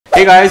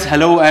Hey guys,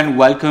 hello and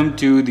welcome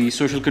to the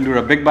Social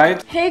Kandura Big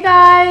Bite. Hey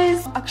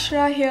guys,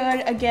 Akshara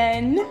here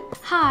again.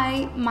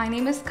 Hi, my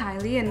name is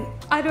Kylie and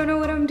I don't know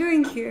what I'm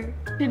doing here.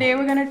 Today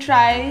we're gonna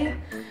try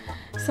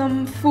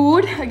some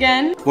food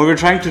again. What we're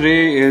trying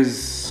today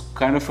is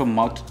kind of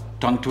a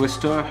tongue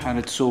twister, and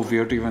it's so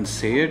weird to even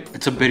say it.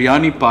 It's a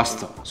biryani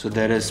pasta. So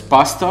there is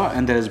pasta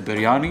and there is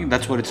biryani.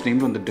 That's what it's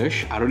named on the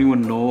dish. I don't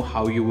even know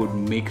how you would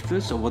make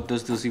this or what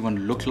does this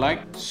even look like.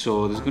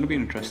 So this is going to be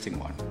an interesting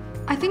one.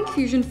 I think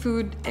fusion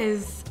food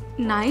is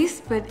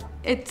nice, but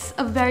it's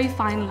a very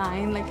fine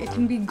line. Like, it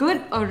can be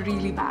good or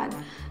really bad.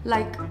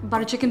 Like,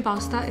 butter chicken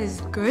pasta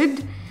is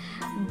good,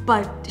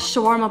 but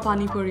shawarma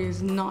pani puri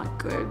is not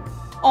good.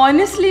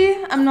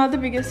 Honestly, I'm not the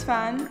biggest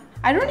fan.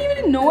 I don't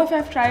even know if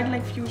I've tried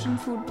like fusion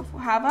food before.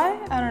 Have I?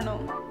 I don't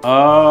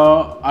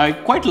know. I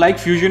quite like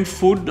fusion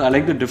food. I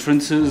like the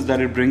differences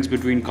that it brings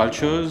between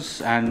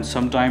cultures, and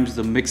sometimes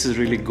the mix is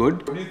really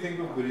good. What do you think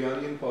of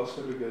biryani and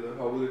pasta together?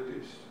 How will it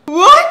taste?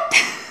 What?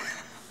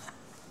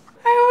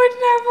 I would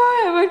never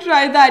ever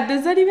try that.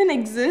 Does that even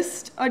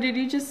exist? Or did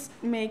you just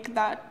make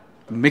that?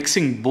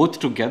 Mixing both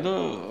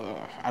together,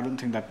 I don't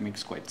think that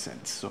makes quite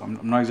sense. So I'm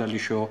not exactly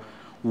sure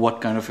what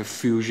kind of a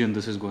fusion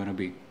this is going to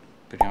be.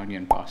 Biryani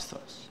and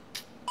pastas.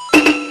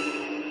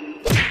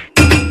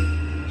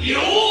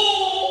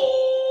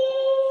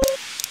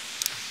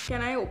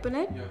 Can I open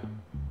it? Yeah.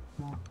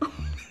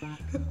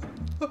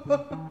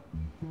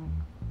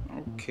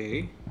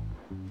 Okay.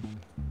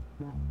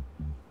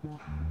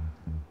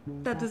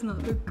 That does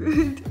not look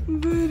good.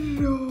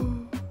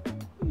 Bro.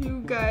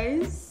 You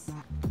guys.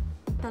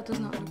 That does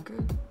not look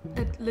good.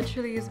 It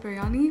literally is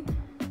biryani,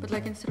 but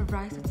like instead of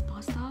rice, it's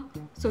pasta.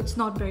 So it's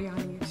not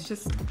biryani, it's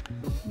just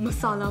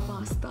masala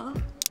pasta.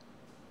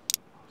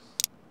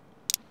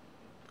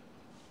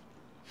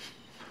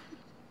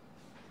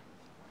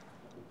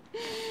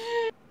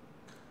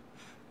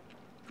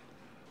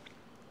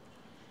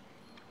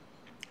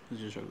 This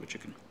is just regular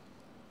chicken.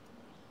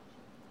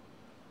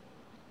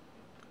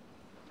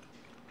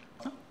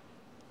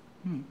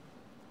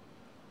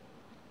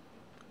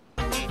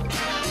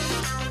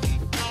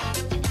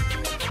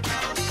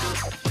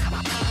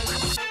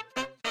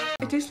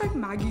 It tastes like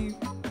Maggi.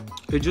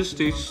 It just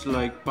tastes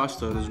like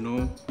pasta. There's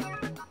no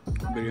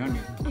biryani.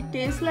 It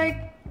tastes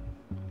like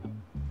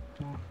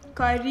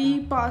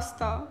curry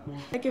pasta.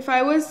 Like if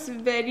I was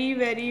very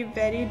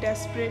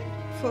desperate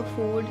for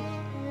food,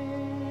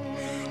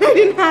 I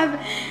didn't have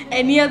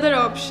any other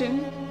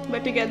option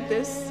but to get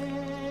this,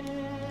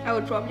 I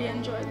would probably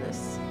enjoy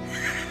this.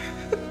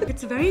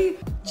 It's very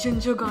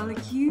ginger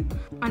garlicky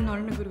and not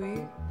in a good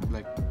way.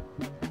 Like,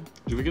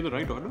 did we get the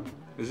right order?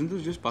 Isn't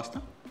this just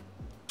pasta?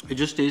 It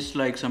just tastes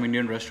like some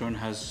Indian restaurant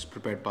has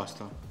prepared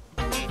pasta.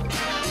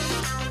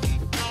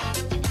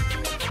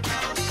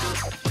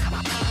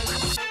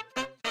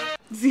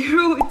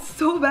 Zero, it's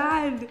so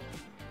bad.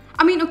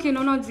 I mean, okay,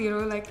 no, not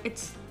zero. Like,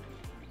 it's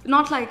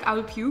not like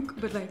I'll puke,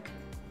 but like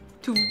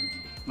 2.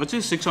 Let's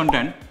say 6 on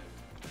 10.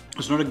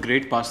 It's not a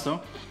great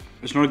pasta.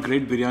 It's not a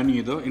great biryani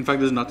either. In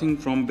fact, there's nothing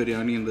from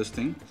biryani in this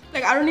thing.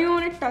 Like I don't even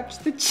want to touch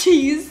the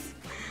cheese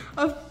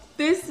of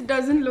this.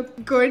 Doesn't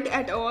look good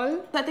at all.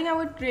 I think I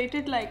would rate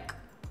it like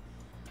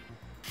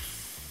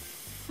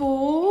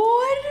 4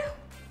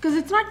 because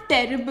it's not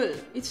terrible.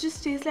 It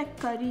just tastes like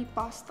curry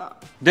pasta.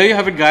 There you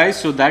have it, guys.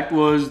 So that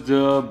was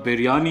the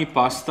biryani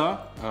pasta.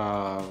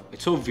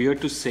 It's so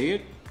weird to say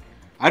it.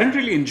 I didn't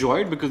really enjoy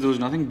it because there was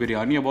nothing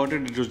biryani about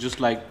it. It was just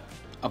like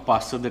a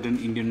pasta that an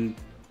Indian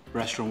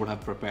restaurant would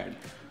have prepared.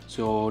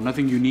 So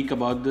nothing unique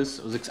about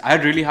this. I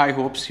had really high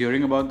hopes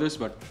hearing about this,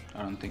 but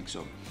I don't think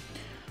so.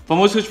 For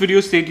more such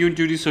videos, stay tuned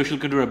to the Social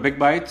Kandura Big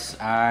Bites,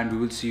 and we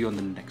will see you on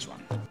the next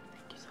one.